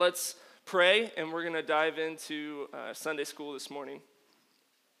Let's pray, and we're going to dive into Sunday school this morning.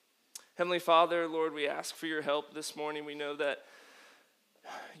 Heavenly Father, Lord, we ask for your help this morning. We know that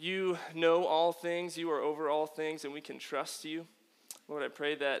you know all things, you are over all things, and we can trust you. Lord, I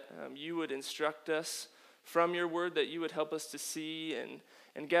pray that you would instruct us from your word, that you would help us to see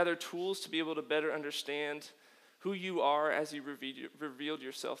and gather tools to be able to better understand who you are as you revealed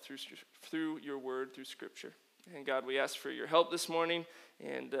yourself through your word, through Scripture. And God, we ask for your help this morning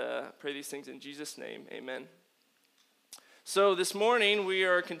and pray these things in Jesus' name. Amen. So this morning we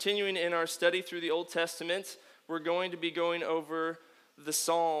are continuing in our study through the Old Testament. We're going to be going over the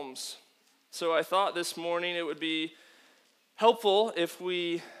Psalms. So I thought this morning it would be helpful if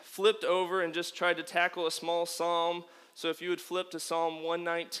we flipped over and just tried to tackle a small psalm. So if you would flip to Psalm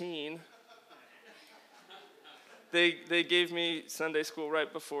 119. They gave me Sunday school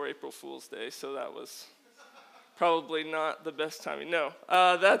right before April Fool's Day, so that was probably not the best timing. No,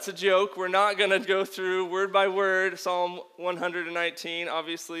 that's a joke. We're not going to go through word by word Psalm 119,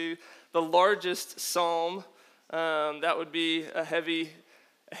 obviously the largest psalm. That would be a heavy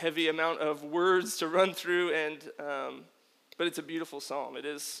amount of words to run through, but it's a beautiful psalm. It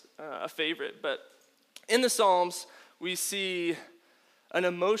is a favorite. But in the Psalms, we see an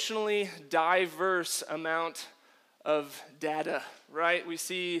emotionally diverse amount of data, right? We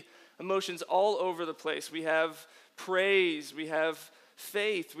see emotions all over the place. We have praise, we have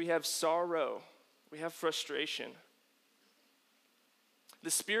faith, we have sorrow, we have frustration. The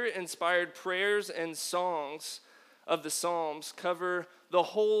Spirit-inspired prayers and songs of the Psalms cover the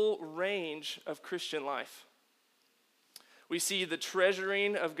whole range of Christian life. We see the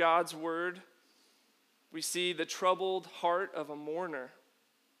treasuring of God's word. We see the troubled heart of a mourner.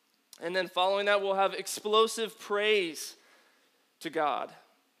 And then following that, we'll have explosive praise to God.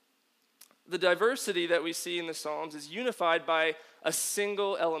 The diversity that we see in the Psalms is unified by a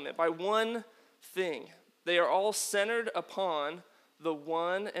single element, by one thing. They are all centered upon the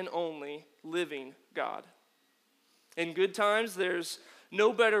one and only living God. In good times, there's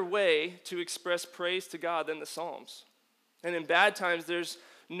no better way to express praise to God than the Psalms. And in bad times, there's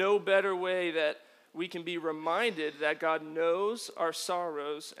no better way that we can be reminded that God knows our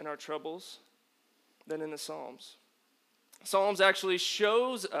sorrows and our troubles than in the Psalms. Psalms actually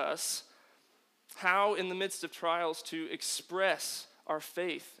shows us how in the midst of trials to express our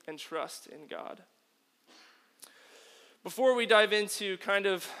faith and trust in God. Before we dive into kind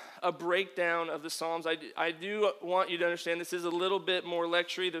of a breakdown of the Psalms, I do want you to understand this is a little bit more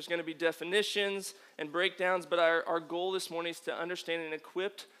lecture-y. There's going to be definitions and breakdowns, but our goal this morning is to understand and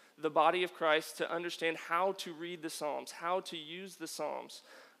equip the body of Christ to understand how to read the Psalms, how to use the Psalms.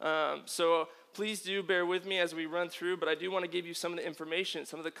 So please do bear with me as we run through, but I do want to give you some of the information,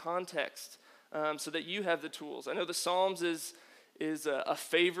 some of the context, so that you have the tools. I know the Psalms is a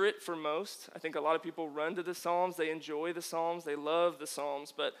favorite for most. I think a lot of people run to the Psalms. They enjoy the Psalms. They love the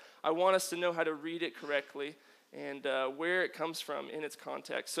Psalms, but I want us to know how to read it correctly and where it comes from in its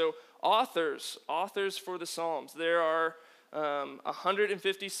context. So authors for the Psalms. There are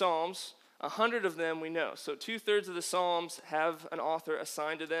 150 Psalms. 100 of them we know. So 2/3 of the Psalms have an author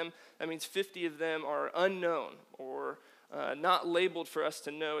assigned to them. That means 50 of them are unknown or not labeled for us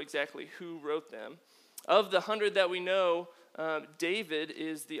to know exactly who wrote them. Of the 100 that we know, David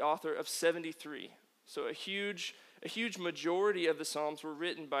is the author of 73. So a huge majority of the Psalms were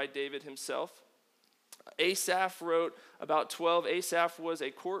written by David himself. Asaph wrote about 12. Asaph was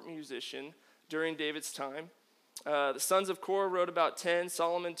a court musician during David's time. The sons of Korah wrote about 10,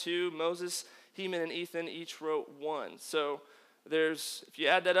 Solomon 2, Moses, Heman, and Ethan each wrote 1. So if you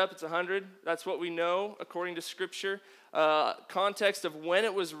add that up, it's 100. That's what we know according to Scripture. Context of when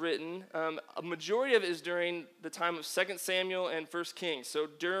it was written, a majority of it is during the time of 2 Samuel and 1 Kings, so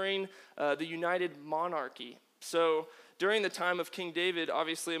during the United Monarchy. So during the time of King David,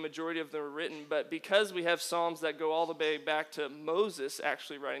 obviously a majority of them were written, but because we have Psalms that go all the way back to Moses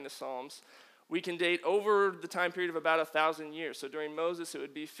actually writing the Psalms, we can date over the time period of about 1,000 years. So during Moses, it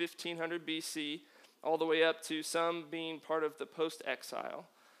would be 1500 BC, all the way up to some being part of the post-exile.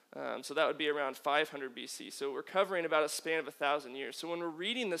 So that would be around 500 BC. So we're covering about a span of 1,000 years. So when we're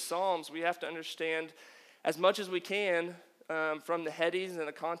reading the Psalms, we have to understand as much as we can from the headings and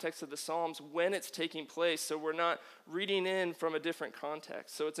the context of the Psalms when it's taking place, so we're not reading in from a different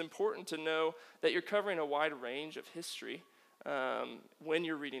context. So it's important to know that you're covering a wide range of history when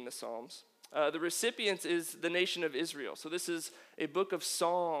you're reading the Psalms. The recipients is the nation of Israel. So this is a book of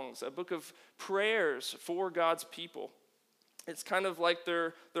songs, a book of prayers for God's people. It's kind of like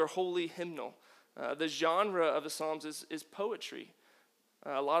their holy hymnal. The genre of the Psalms is poetry.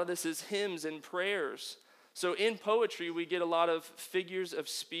 A lot of this is hymns and prayers. So in poetry, we get a lot of figures of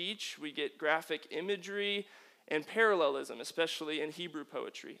speech, we get graphic imagery, and parallelism, especially in Hebrew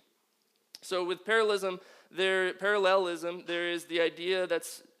poetry. So with parallelism, there is the idea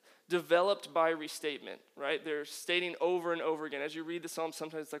that's developed by restatement, right? They're stating over and over again. As you read the Psalms,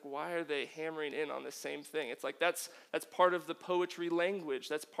 sometimes it's like, why are they hammering in on the same thing? It's like that's part of the poetry language.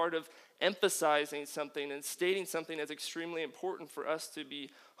 That's part of emphasizing something and stating something that's extremely important for us to be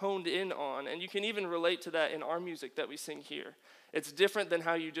honed in on. And you can even relate to that in our music that we sing here. It's different than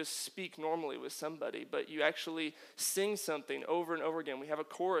how you just speak normally with somebody, but you actually sing something over and over again. We have a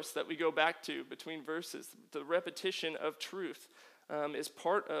chorus that we go back to between verses. The repetition of truth is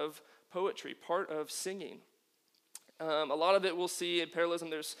part of poetry, part of singing. A lot of it we'll see in parallelism,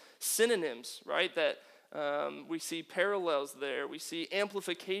 there's synonyms, right, that we see parallels there. We see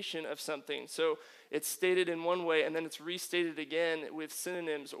amplification of something. So it's stated in one way, and then it's restated again with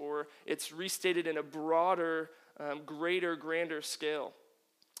synonyms, or it's restated in a broader, greater, grander scale.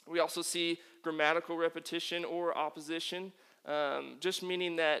 We also see grammatical repetition or opposition, just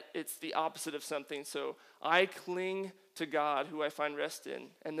meaning that it's the opposite of something. So I cling to God, who I find rest in.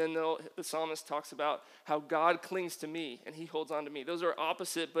 And then the psalmist talks about how God clings to me and he holds on to me. Those are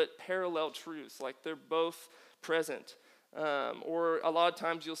opposite but parallel truths, like they're both present. Or a lot of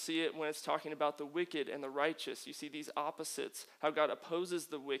times you'll see it when it's talking about the wicked and the righteous. You see these opposites, how God opposes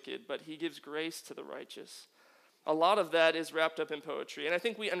the wicked, but he gives grace to the righteous. A lot of that is wrapped up in poetry, and I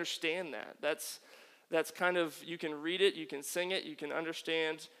think we understand that. That's kind of, you can read it, you can sing it, you can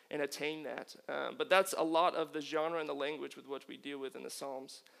understand and attain that. But that's a lot of the genre and the language with what we deal with in the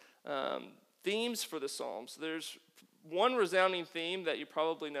Psalms. Themes for the Psalms. There's one resounding theme that you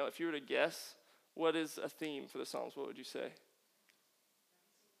probably know. If you were to guess, what is a theme for the Psalms? What would you say?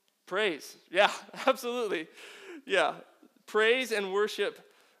 Praise. Yeah, absolutely. Yeah, praise and worship,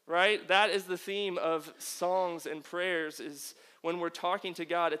 right? That is the theme of songs and prayers, is when we're talking to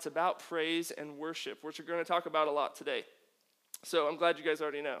God, it's about praise and worship, which we're going to talk about a lot today. So I'm glad you guys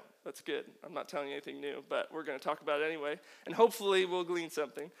already know. That's good. I'm not telling you anything new, but we're going to talk about it anyway, and hopefully we'll glean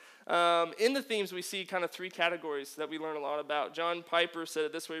something. In the themes, we see kind of three categories that we learn a lot about. John Piper said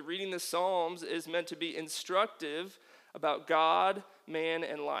it this way: reading the Psalms is meant to be instructive about God, man,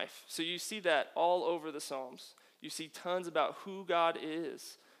 and life. So you see that all over the Psalms. You see tons about who God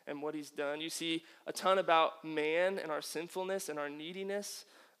is and what he's done. You see a ton about man and our sinfulness and our neediness.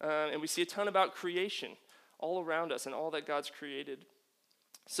 And we see a ton about creation all around us and all that God's created.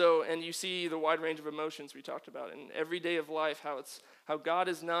 So, and you see the wide range of emotions we talked about in every day of life, how God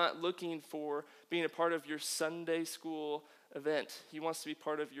is not looking for being a part of your Sunday school event. He wants to be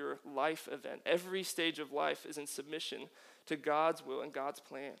part of your life event. Every stage of life is in submission to God's will and God's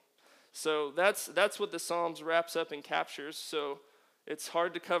plan. So that's what the Psalms wraps up and captures. So it's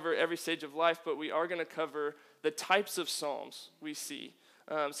hard to cover every stage of life, but we are going to cover the types of Psalms we see,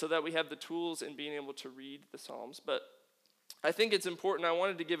 so that we have the tools in being able to read the Psalms. But I think it's important. I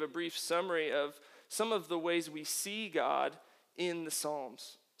wanted to give a brief summary of some of the ways we see God in the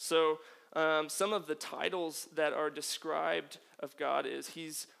Psalms. So some of the titles that are described of God is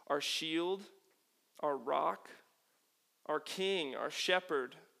he's our shield, our rock, our king, our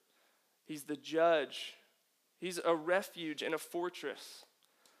shepherd. He's the judge. He's a refuge and a fortress,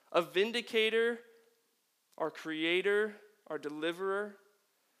 a vindicator, our creator, our deliverer,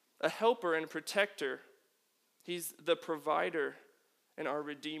 a helper and protector. He's the provider and our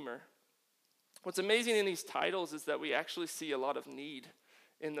redeemer. What's amazing in these titles is that we actually see a lot of need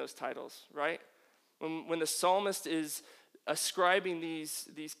in those titles, right? When the psalmist is ascribing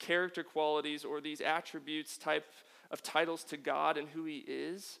these character qualities or these attributes type of titles to God and who he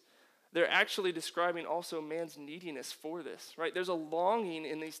is, they're actually describing also man's neediness for this, right? There's a longing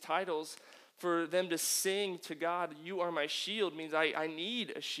in these titles for them to sing to God. You are my shield means I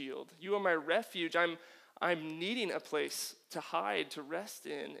need a shield. You are my refuge. I'm needing a place to hide, to rest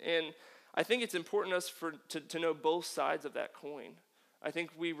in. And I think it's important to know both sides of that coin. I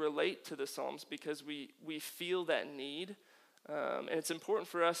think we relate to the Psalms because we feel that need. And it's important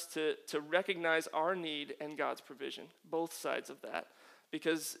for us to recognize our need and God's provision, both sides of that.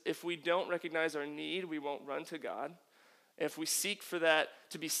 Because if we don't recognize our need, we won't run to God. If we seek for that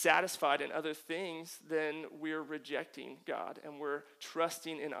to be satisfied in other things, then we're rejecting God and we're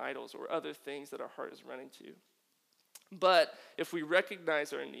trusting in idols or other things that our heart is running to. But if we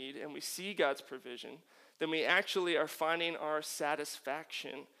recognize our need and we see God's provision, then we actually are finding our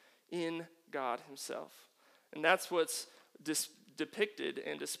satisfaction in God himself. And that's what's depicted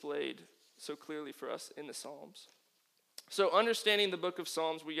and displayed so clearly for us in the Psalms. So understanding the book of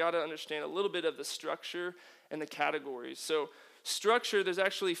Psalms, we got to understand a little bit of the structure and the categories. So structure, there's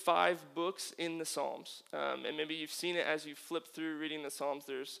actually 5 books in the Psalms. And maybe you've seen it as you flip through reading the Psalms.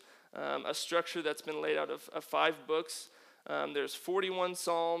 There's a structure that's been laid out of 5 books. There's 41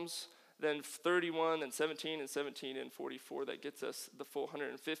 Psalms, then 31, then 17, and 44. That gets us the full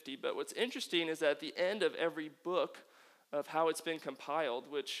 150. But what's interesting is that at the end of every book of how it's been compiled,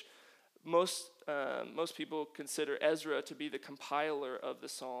 which most people consider Ezra to be the compiler of the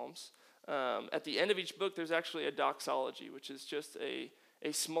Psalms, at the end of each book, there's actually a doxology, which is just a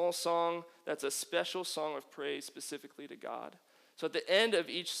small song that's a special song of praise specifically to God. So at the end of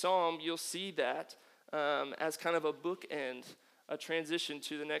each psalm, you'll see that as kind of a bookend, a transition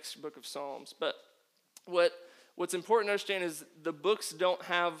to the next book of Psalms. But what's important to understand is the books don't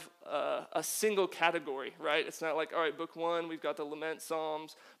have a single category, right? It's not like, all right, book 1, we've got the lament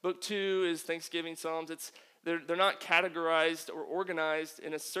Psalms. Book 2 is Thanksgiving Psalms. They're not categorized or organized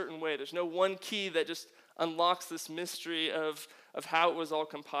in a certain way. There's no one key that just unlocks this mystery of how it was all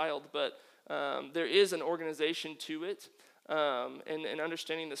compiled. But there is an organization to it and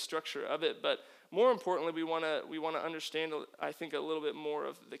understanding the structure of it. But more importantly, we want to understand, I think, a little bit more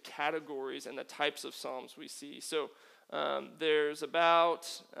of the categories and the types of psalms we see. So there's about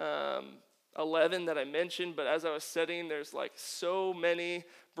 11 that I mentioned, but as I was studying, there's like so many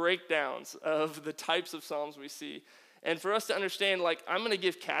breakdowns of the types of psalms we see. And for us to understand, like, I'm going to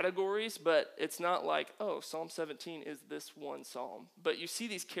give categories, but it's not like, oh, Psalm 17 is this one psalm. But you see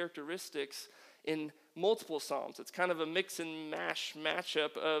these characteristics in multiple psalms. It's kind of a mix and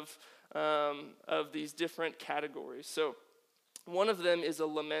matchup of these different categories. So one of them is a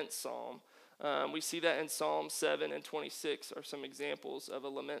lament psalm. We see that in Psalm 7 and 26 are some examples of a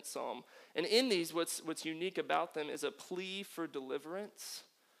lament psalm. And in these, what's unique about them is a plea for deliverance,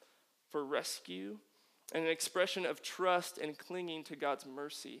 for rescue, and an expression of trust and clinging to God's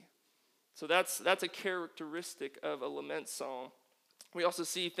mercy. So that's a characteristic of a lament psalm. We also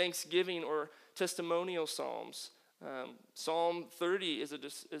see thanksgiving or testimonial psalms. Psalm 30 is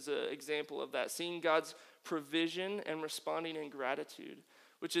an example of that, seeing God's provision and responding in gratitude,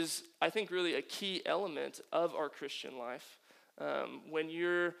 which is, I think, really a key element of our Christian life. When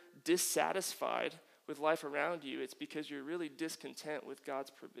you're dissatisfied with life around you, it's because you're really discontent with God's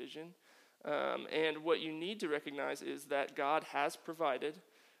provision. And what you need to recognize is that God has provided,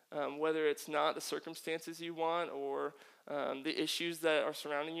 whether it's not the circumstances you want or the issues that are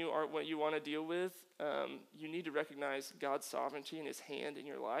surrounding you aren't what you want to deal with. You need to recognize God's sovereignty and his hand in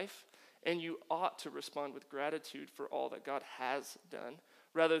your life, and you ought to respond with gratitude for all that God has done,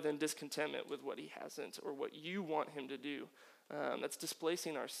 rather than discontentment with what he hasn't or what you want him to do. That's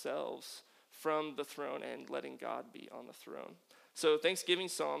displacing ourselves from the throne and letting God be on the throne. So Thanksgiving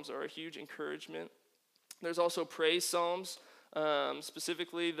Psalms are a huge encouragement. There's also praise Psalms,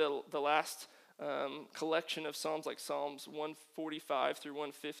 specifically the last collection of Psalms, like Psalms 145 through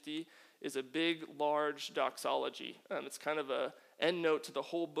 150, is a big, large doxology. It's kind of a end note to the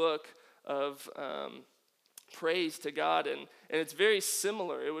whole book of praise to God, and it's very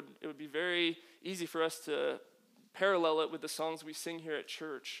similar. It would be very easy for us to parallel it with the songs we sing here at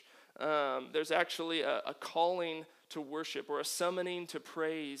church. There's actually a calling to worship or a summoning to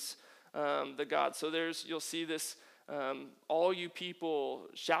praise the God. So you'll see this, all you people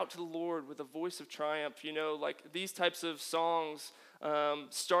shout to the Lord with a voice of triumph. Like these types of songs,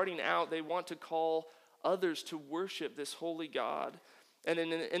 starting out, they want to call others to worship this holy God. And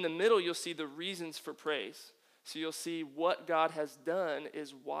in the middle, you'll see the reasons for praise. So you'll see what God has done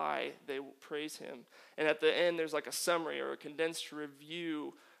is why they praise him. And at the end, there's like a summary or a condensed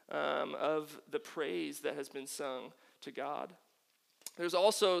review of the praise that has been sung to God. There's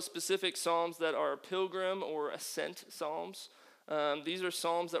also specific psalms that are pilgrim or ascent psalms. These are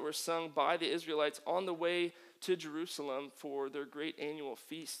psalms that were sung by the Israelites on the way to Jerusalem for their great annual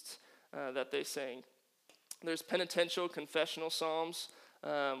feasts that they sang. There's penitential confessional psalms.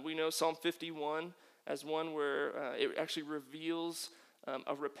 We know Psalm 51 as one where it actually reveals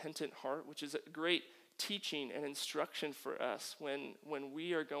a repentant heart, which is a great teaching and instruction for us when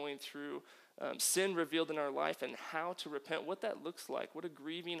we are going through sin revealed in our life and how to repent, what that looks like, what a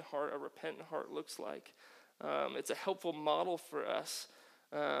grieving heart, a repentant heart looks like. It's a helpful model for us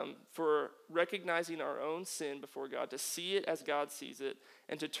for recognizing our own sin before God, to see it as God sees it,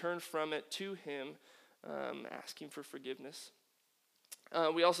 and to turn from it to him, asking for forgiveness.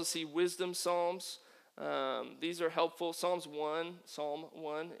 We also see wisdom psalms. These are helpful. Psalm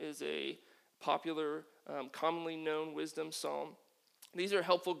 1 is a popular, commonly known wisdom psalm. These are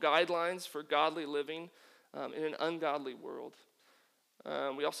helpful guidelines for godly living in an ungodly world.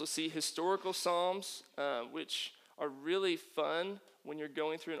 We also see historical psalms, which are really fun when you're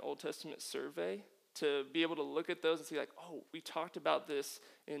going through an Old Testament survey. to be able to look at those and see like, oh, we talked about this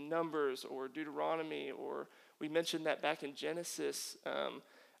in Numbers or Deuteronomy, or we mentioned that back in Genesis.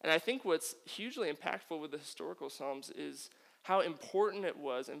 And I think what's hugely impactful with the historical Psalms is how important it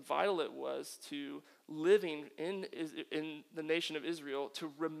was and vital it was to living in the nation of Israel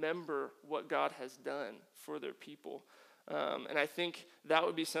to remember what God has done for their people. And I think that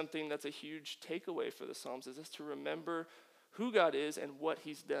would be something that's a huge takeaway for the Psalms, is just to remember who God is and what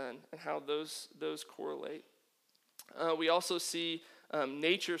he's done and how those correlate. We also see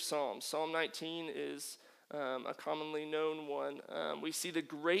nature Psalms. Psalm 19 is a commonly known one. We see the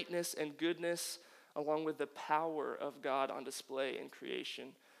greatness and goodness along with the power of God on display in creation.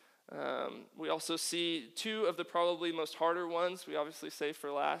 We also see two of the probably most harder ones, we obviously save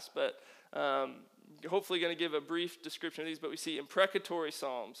for last, but hopefully going to give a brief description of these, but we see imprecatory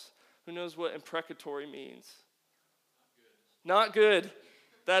Psalms. Who knows what imprecatory means? Not good.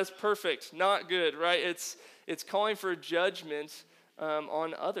 That is perfect. Not good, right? It's calling for judgment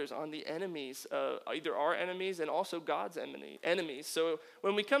on others, on the enemies, either our enemies and also God's enemies. So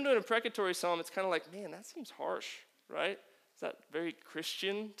when we come to an imprecatory psalm, it's kind of like, man, that seems harsh, right? Is that very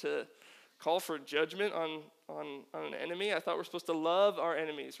Christian to call for judgment on an enemy? I thought we're supposed to love our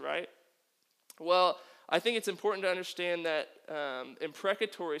enemies, right? Well, I think it's important to understand that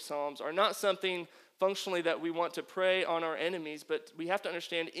imprecatory psalms are not something functionally that we want to pray on our enemies, but we have to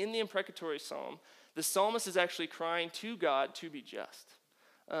understand in the imprecatory psalm, the psalmist is actually crying to God to be just.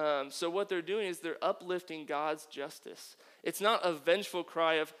 So what they're doing is they're uplifting God's justice. It's not a vengeful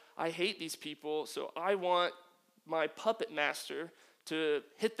cry of, I hate these people, so I want my puppet master to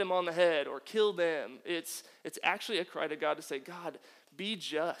hit them on the head or kill them. It's actually a cry to God to say, God, be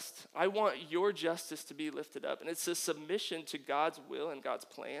just. I want your justice to be lifted up. And it's a submission to God's will and God's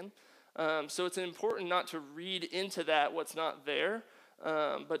plan. So it's important not to read into that what's not there,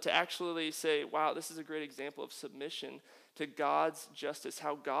 but to actually say, wow, this is a great example of submission to God's justice,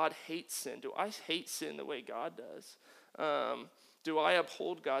 how God hates sin. Do I hate sin the way God does? Do I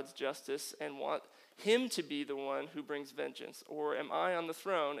uphold God's justice and want him to be the one who brings vengeance? Or am I on the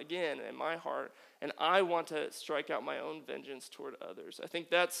throne, again, in my heart, and I want to strike out my own vengeance toward others? I think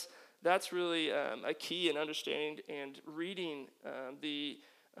that's really a key in understanding and reading the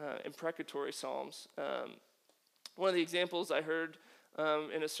imprecatory psalms. One of the examples I heard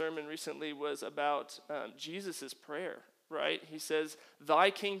in a sermon recently was about Jesus' prayer, right? He says,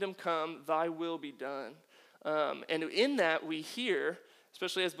 thy kingdom come, thy will be done. And in that we hear,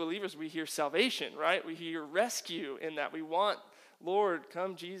 especially as believers, we hear salvation, right? We hear rescue in that. We want, Lord,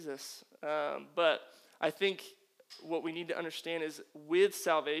 come Jesus. But I think what we need to understand is with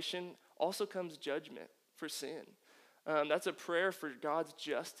salvation also comes judgment for sin. That's a prayer for God's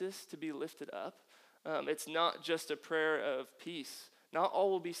justice to be lifted up. It's not just a prayer of peace. Not all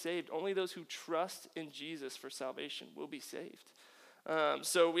will be saved. Only those who trust in Jesus for salvation will be saved.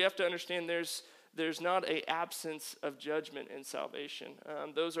 So we have to understand there's not an absence of judgment in salvation.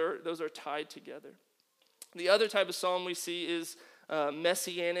 Those are tied together. The other type of psalm we see is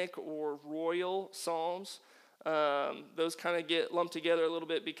messianic or royal psalms. Those kind of get lumped together a little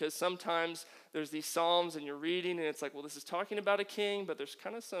bit because sometimes there's these psalms and you're reading and it's like, well, this is talking about a king, but there's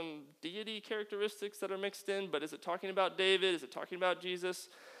kind of some deity characteristics that are mixed in. But is it talking about David? Is it talking about Jesus?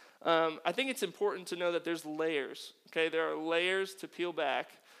 I think it's important to know that there's layers. Okay, there are layers to peel back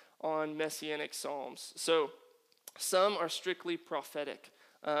on messianic psalms. So some are strictly prophetic.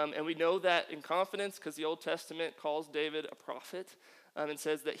 And we know that in confidence because the Old Testament calls David a prophet. And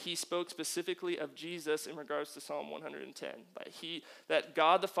says that he spoke specifically of Jesus in regards to Psalm 110. That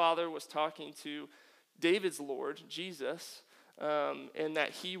God the Father was talking to David's Lord, Jesus, and that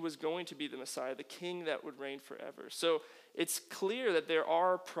he was going to be the Messiah, the king that would reign forever. So it's clear that there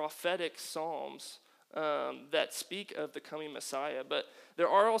are prophetic psalms that speak of the coming Messiah, but there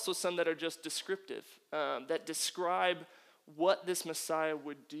are also some that are just descriptive, that describe what this Messiah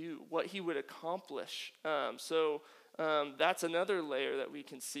would do, what he would accomplish. That's another layer that we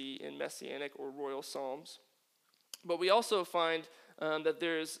can see in messianic or royal psalms. But we also find that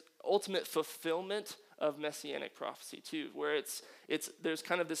there's ultimate fulfillment of messianic prophecy too, where there's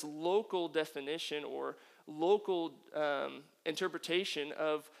kind of this local definition or local interpretation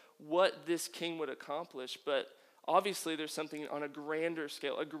of what this king would accomplish. But obviously there's something on a grander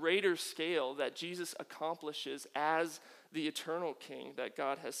scale, a greater scale that Jesus accomplishes as the eternal king that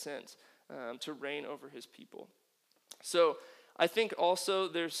God has sent to reign over his people. So I think also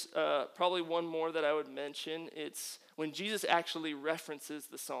there's probably one more that I would mention. It's when Jesus actually references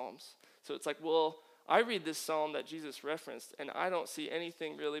the Psalms. So it's like, well, I read this psalm that Jesus referenced, and I don't see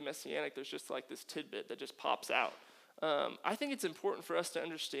anything really messianic. There's just like this tidbit that just pops out. I think it's important for us to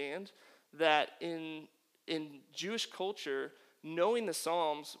understand that in Jewish culture, knowing the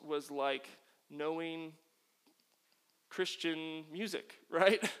Psalms was like knowing Christian music,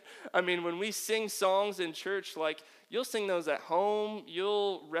 right? I mean, when we sing songs in church, like you'll sing those at home,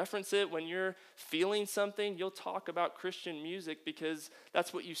 you'll reference it when you're feeling something, you'll talk about Christian music because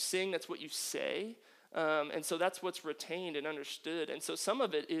that's what you sing, that's what you say. And so that's what's retained and understood. And so some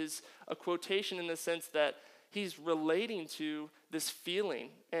of it is a quotation in the sense that he's relating to this feeling.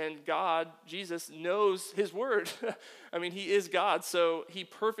 And God, Jesus, knows his word. I mean, he is God. So he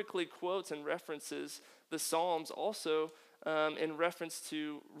perfectly quotes and references the Psalms also in reference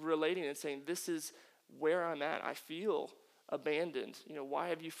to relating and saying, this is where I'm at. I feel abandoned. Why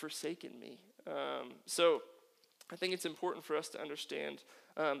have you forsaken me? So I think it's important for us to understand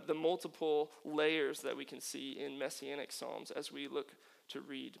the multiple layers that we can see in Messianic Psalms as we look to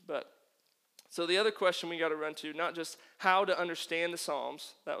read. So the other question we got to run to, not just how to understand the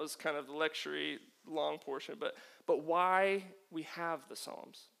Psalms, that was kind of the lecture-y long portion, but why we have the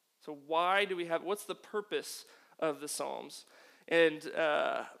Psalms. So why do we have, what's the purpose of the Psalms? And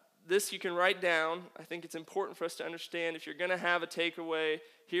this you can write down. I think it's important for us to understand. If you're going to have a takeaway,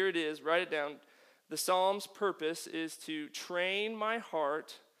 here it is, write it down. The Psalms' purpose is to train my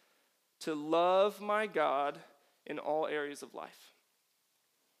heart to love my God in all areas of life.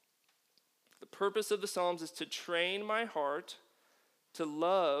 The purpose of the Psalms is to train my heart to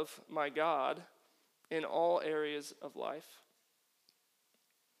love my God in all areas of life.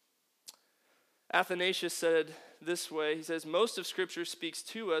 Athanasius said this way, he says, most of Scripture speaks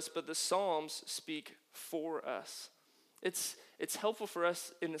to us, but the Psalms speak for us. It's helpful for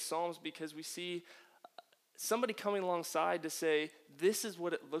us in the Psalms because we see somebody coming alongside to say, this is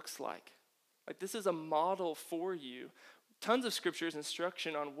what it looks like. Like this is a model for you. Tons of Scripture is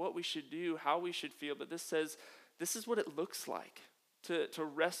instruction on what we should do, how we should feel, but this says, this is what it looks like to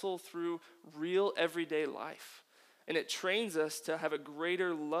wrestle through real everyday life. And it trains us to have a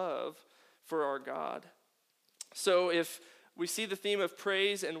greater love for our God. So if we see the theme of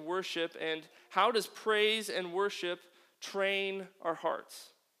praise and worship, and how does praise and worship train our hearts?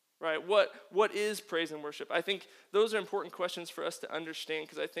 Right? What is praise and worship? I think those are important questions for us to understand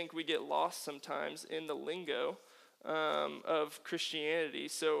because I think we get lost sometimes in the lingo of Christianity.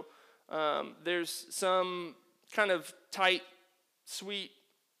 So there's some kind of tight, sweet,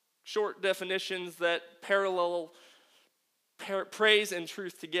 short definitions that parallel praise and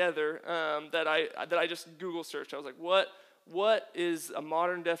truth together that I just Google searched. I was like, what is a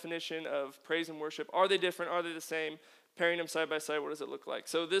modern definition of praise and worship? Are they different? Are they the same? Pairing them side by side, what does it look like?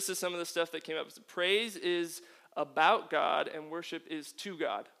 So this is some of the stuff that came up. Praise is about God and worship is to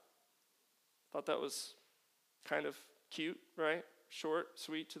God. Thought that was kind of cute, right? Short,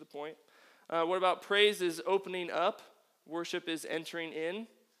 sweet, to the point. What about praise is opening up? Worship is entering in.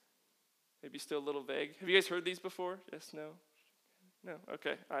 Maybe still a little vague. Have you guys heard these before? Yes, no? No,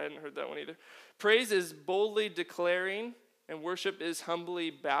 okay. I hadn't heard that one either. Praise is boldly declaring, and worship is humbly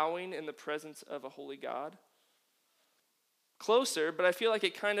bowing in the presence of a holy God. Closer, but I feel like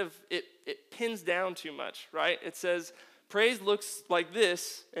it kind of, it pins down too much, right? It says praise looks like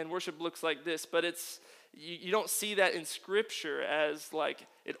this and worship looks like this, but you don't see that in Scripture as like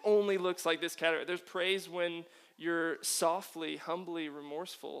it only looks like this category. There's praise when you're softly, humbly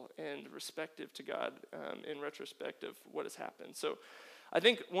remorseful and respective to God in retrospect of what has happened. So I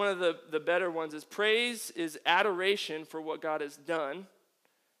think one of the better ones is praise is adoration for what God has done,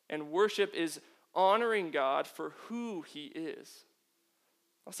 and worship is honoring God for who he is.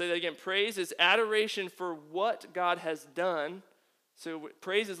 I'll say that again. Praise is adoration for what God has done. So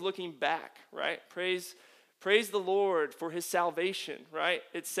praise is looking back, right? Praise the Lord for his salvation, right?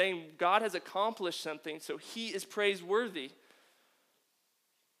 It's saying God has accomplished something, so he is praiseworthy.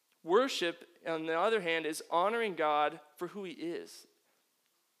 Worship, on the other hand, is honoring God for who he is.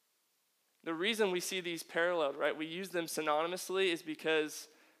 The reason we see these paralleled, right? We use them synonymously is because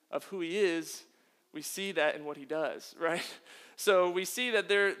of who he is. We see that in what he does, right? So we see that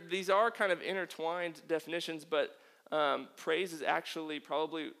these are kind of intertwined definitions, but praise is actually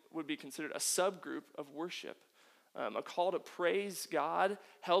probably would be considered a subgroup of worship. A call to praise God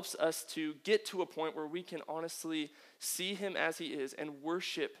helps us to get to a point where we can honestly see him as he is and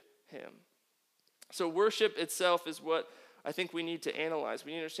worship him. So worship itself is what I think we need to analyze.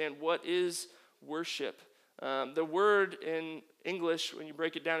 We need to understand what is worship. The word in English, when you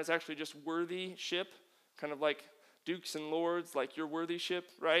break it down, is actually just worthy-ship, kind of like dukes and lords, like your worthy-ship,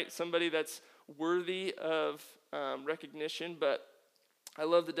 right? Somebody that's worthy of recognition. But I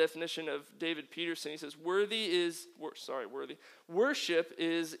love the definition of David Peterson. He says, worship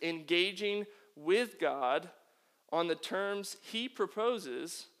is engaging with God on the terms he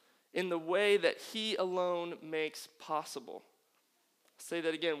proposes in the way that he alone makes possible. I'll say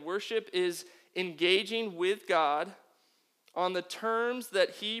that again. Worship is engaging with God on the terms that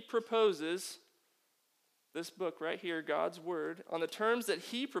he proposes, this book right here, God's Word, on the terms that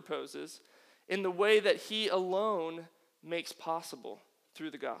he proposes in the way that he alone makes possible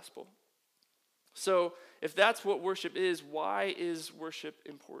through the gospel. So if that's what worship is, why is worship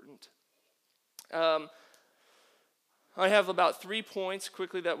important? I have about 3 points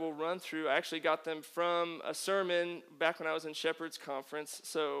quickly that we'll run through. I actually got them from a sermon back when I was in Shepherd's Conference.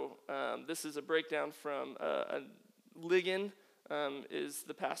 So this is a breakdown from Ligon, is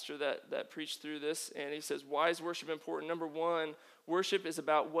the pastor that preached through this. And he says, why is worship important? Number one, worship is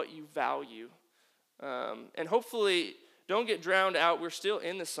about what you value. And hopefully, don't get drowned out. We're still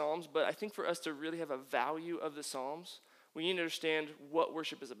in the Psalms, but I think for us to really have a value of the Psalms, we need to understand what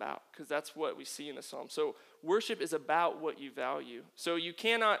worship is about, because that's what we see in the Psalms. So worship is about what you value. So you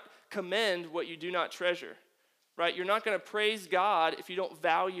cannot commend what you do not treasure, right? You're not going to praise God if you don't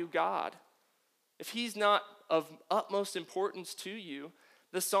value God. If he's not of utmost importance to you,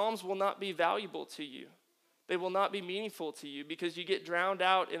 the Psalms will not be valuable to you. They will not be meaningful to you because you get drowned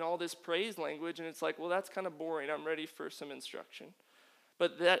out in all this praise language, and it's like, well, that's kind of boring. I'm ready for some instruction.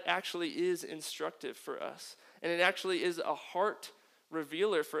 But that actually is instructive for us. And it actually is a heart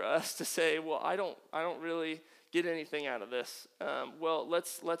revealer for us to say, well, I don't really get anything out of this. Well,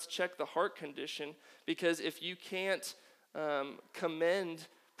 let's check the heart condition, because if you can't commend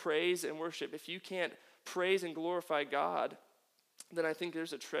praise and worship, if you can't praise and glorify God, then I think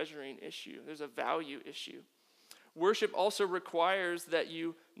there's a treasuring issue. There's a value issue. Worship also requires that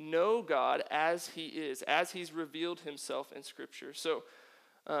you know God as he is, as he's revealed himself in Scripture. So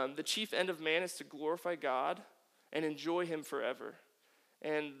the chief end of man is to glorify God and enjoy him forever.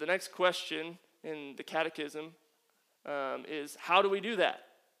 And the next question in the catechism is, how do we do that?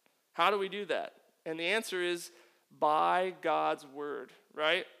 How do we do that? And the answer is by God's word,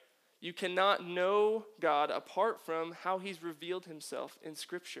 right? You cannot know God apart from how he's revealed himself in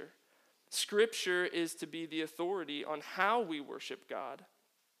Scripture. Scripture is to be the authority on how we worship God.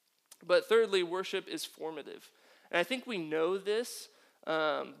 But thirdly, worship is formative. And I think we know this,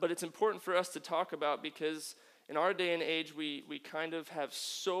 but it's important for us to talk about, because in our day and age, we kind of have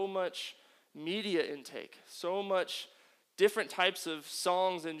so much media intake, so much different types of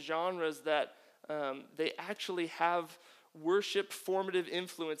songs and genres that they actually have worship formative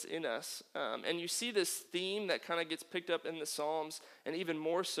influence in us. And you see this theme that kind of gets picked up in the Psalms, and even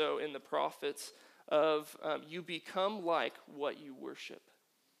more so in the prophets, of you become like what you worship.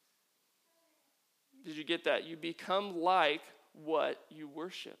 Did you get that? You become like what you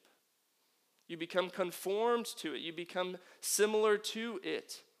worship. You become conformed to it. You become similar to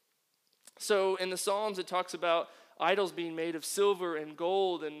it. So in the Psalms, it talks about idols being made of silver and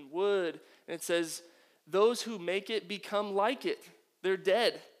gold and wood, and it says, those who make it become like it. They're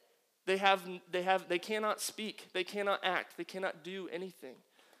dead. They cannot speak. They cannot act. They cannot do anything.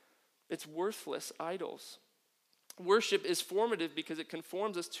 It's worthless idols. Worship is formative because it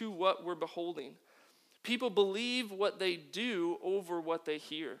conforms us to what we're beholding. People believe what they do over what they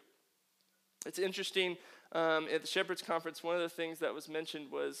hear. It's interesting, at the Shepherd's Conference, one of the things that was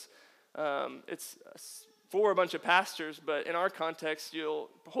mentioned was, it's for a bunch of pastors, but in our context, you'll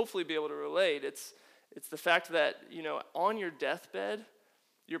hopefully be able to relate. It's the fact that, on your deathbed,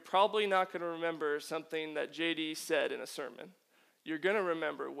 you're probably not going to remember something that JD said in a sermon. You're going to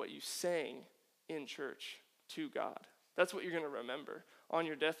remember what you sang in church to God. That's what you're going to remember on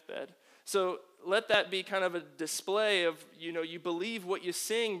your deathbed. So let that be kind of a display of, you believe what you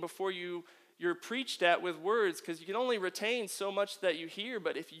sing before you're preached at with words, because you can only retain so much that you hear.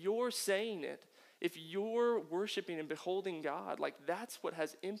 But if you're saying it, if you're worshiping and beholding God, that's what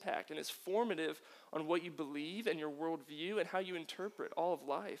has impact and is formative on what you believe and your worldview and how you interpret all of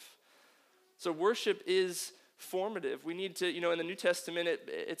life. So worship is formative. We need to, in the New Testament,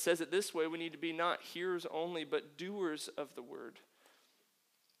 it says it this way: we need to be not hearers only, but doers of the word.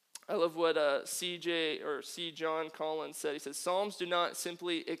 I love what C. John Collins said. He says, Psalms do not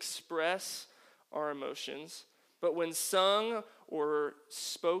simply express our emotions, but when sung or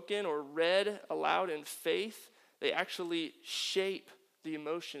spoken or read aloud in faith, they actually shape the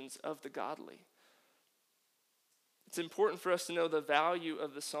emotions of the godly. It's important for us to know the value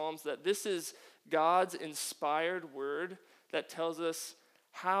of the Psalms, that this is God's inspired word that tells us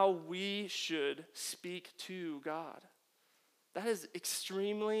how we should speak to God. That is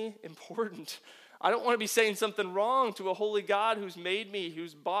extremely important. I don't want to be saying something wrong to a holy God who's made me,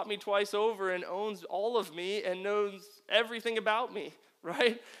 who's bought me twice over and owns all of me and knows everything about me,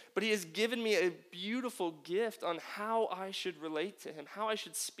 right? But he has given me a beautiful gift on how I should relate to him, how I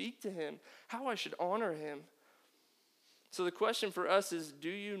should speak to him, how I should honor him. So the question for us is, do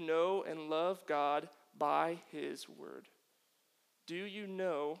you know and love God by his word? Do you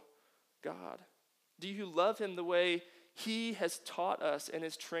know God? Do you love him the way he has taught us and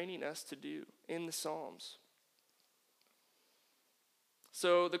is training us to do in the Psalms?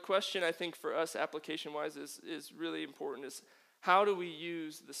 So the question I think for us application-wise is really important is, how do we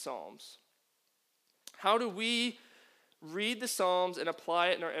use the Psalms? How do we read the Psalms and apply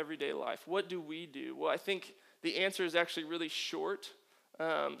it in our everyday life? What do we do? Well, I think the answer is actually really short.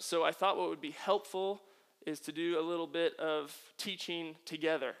 So I thought what would be helpful is to do a little bit of teaching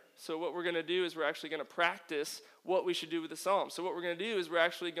together. So what we're going to do is we're actually going to practice what we should do with the Psalms. So what we're going to do is we're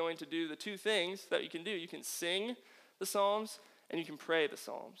actually going to do the two things that you can do. You can sing the Psalms and you can pray the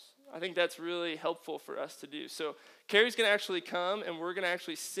Psalms. I think that's really helpful for us to do. So Carrie's going to actually come and we're going to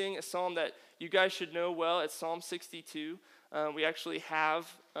actually sing a psalm that you guys should know well. It's Psalm 62. We actually have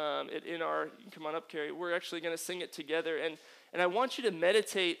it in our, you can come on up, Carrie. We're actually going to sing it together. And I want you to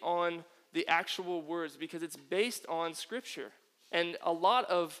meditate on the actual words because it's based on Scripture. And a lot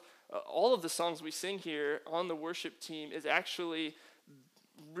of, all of the songs we sing here on the worship team is actually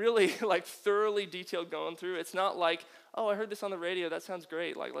really like thoroughly detailed going through. It's not like, oh, I heard this on the radio, that sounds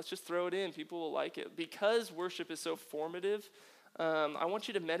great. Like, let's just throw it in, people will like it. Because worship is so formative, I want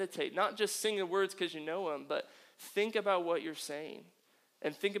you to meditate, not just sing the words because you know them, but think about what you're saying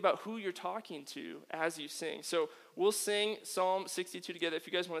and think about who you're talking to as you sing. So we'll sing Psalm 62 together if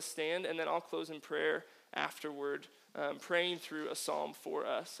you guys want to stand, and then I'll close in prayer afterward, praying through a psalm for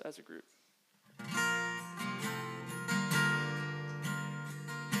us as a group.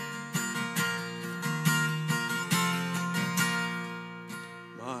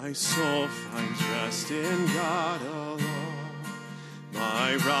 My soul finds rest in God alone,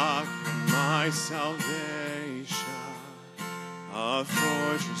 my rock and my salvation, a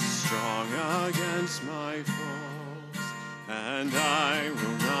fortress strong against my foes, and I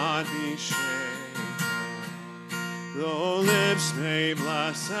will not be shaken. Though lips may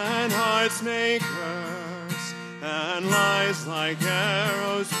bless and hearts may curse, and lies like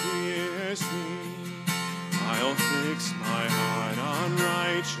arrows pierce me, I'll fix my heart on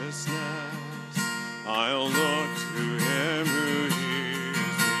righteousness. I'll look to him who hears me.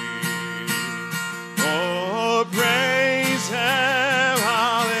 Oh, praise him,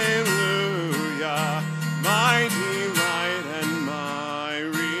 hallelujah, my delight and my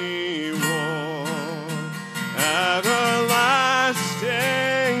reward,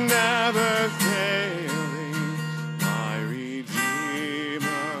 everlasting, never failing, my Redeemer,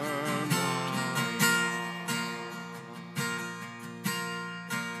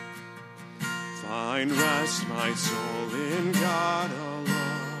 find rest, my soul, in God alone,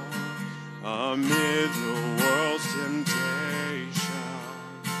 amid the world's temptation.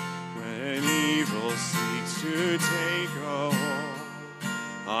 When evil seeks to take a hold,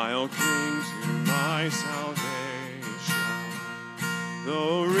 I'll cling to my salvation.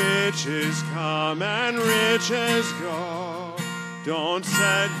 Though riches come and riches go, don't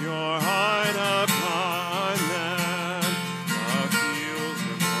set your heart upon them. The fields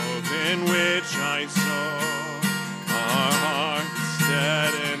of hope in which I sow are hearts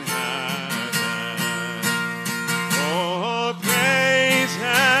dead in heaven. Oh, praise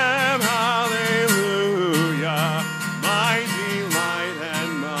him, hallelujah, my delight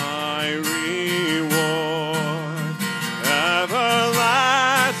and my reward,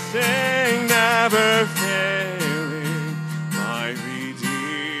 everlasting, never failing, my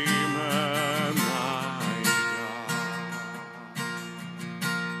Redeemer, my God.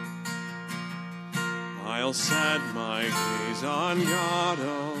 I'll set my gaze on God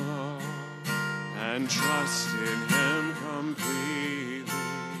alone and trust in him completely.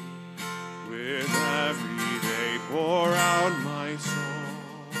 With every day pour out my soul,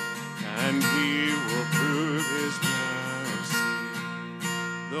 and he will prove his mercy.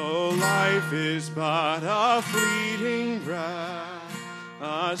 Though life is but a fleeting breath,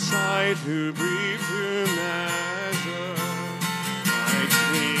 a sight too brief to measure, my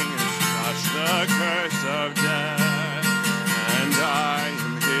King has touched the curse of death, and I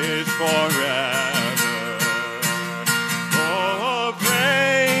am his forever. Oh,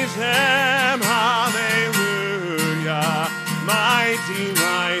 praise him, hallelujah, my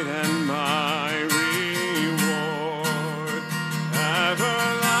delight and my reward,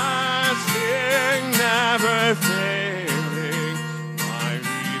 everlasting, never failing, my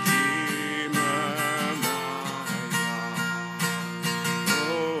Redeemer, my God.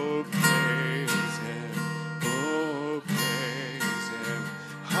 Oh, praise him,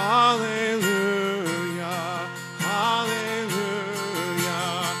 hallelujah, hallelujah.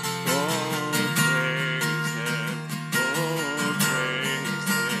 Oh, praise him, oh, praise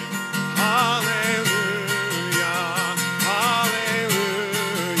him. Hallelujah, hallelujah.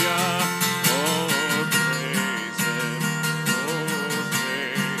 Oh, praise him, oh,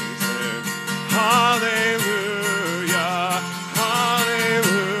 praise him. Hallelujah,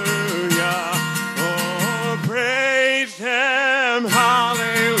 hallelujah. Oh, praise him,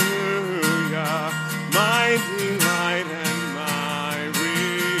 hallelujah. My delight and my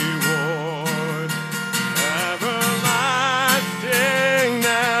reward. Everlasting,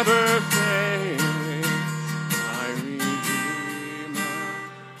 never failing. My Redeemer,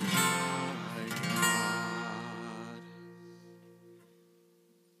 my God.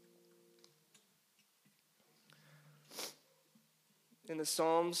 In the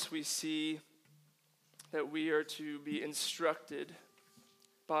Psalms, we see that we are to be instructed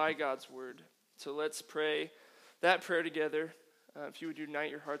by God's word. So let's pray that prayer together. If you would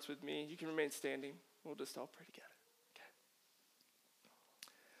unite your hearts with me, you can remain standing. We'll just all pray together. Okay.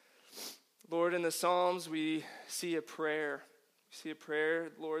 Lord, in the Psalms, we see a prayer. We see a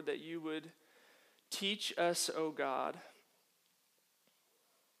prayer, Lord, that you would teach us, O God.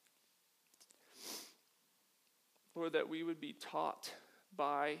 Lord, that we would be taught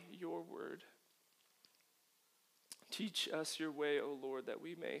by your word. Teach us your way, O Lord, that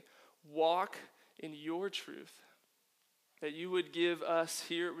we may walk in your truth. That you would give us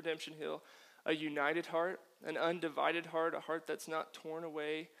here at Redemption Hill a united heart, an undivided heart, a heart that's not torn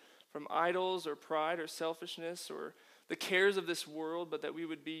away from idols or pride or selfishness or the cares of this world, but that we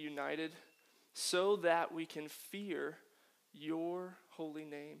would be united so that we can fear your holy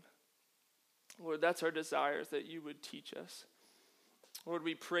name. Lord, that's our desire, is that you would teach us. Lord,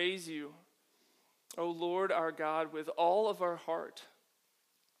 we praise you, O Lord our God, with all of our heart.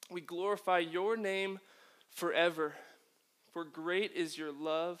 We glorify your name forever, for great is your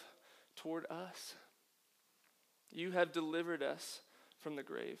love toward us. You have delivered us from the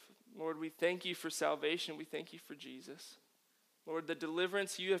grave. Lord, we thank you for salvation. We thank you for Jesus. Lord, the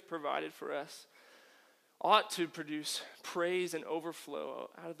deliverance you have provided for us ought to produce praise and overflow.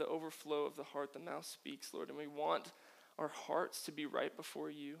 Out of the overflow of the heart, the mouth speaks, Lord. And we want our hearts to be right before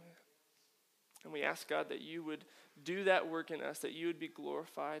you. And we ask, God, that you would do that work in us, that you would be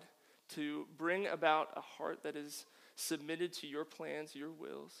glorified, to bring about a heart that is submitted to your plans, your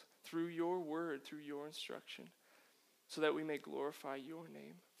wills, through your word, through your instruction, so that we may glorify your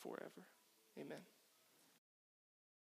name forever. Amen.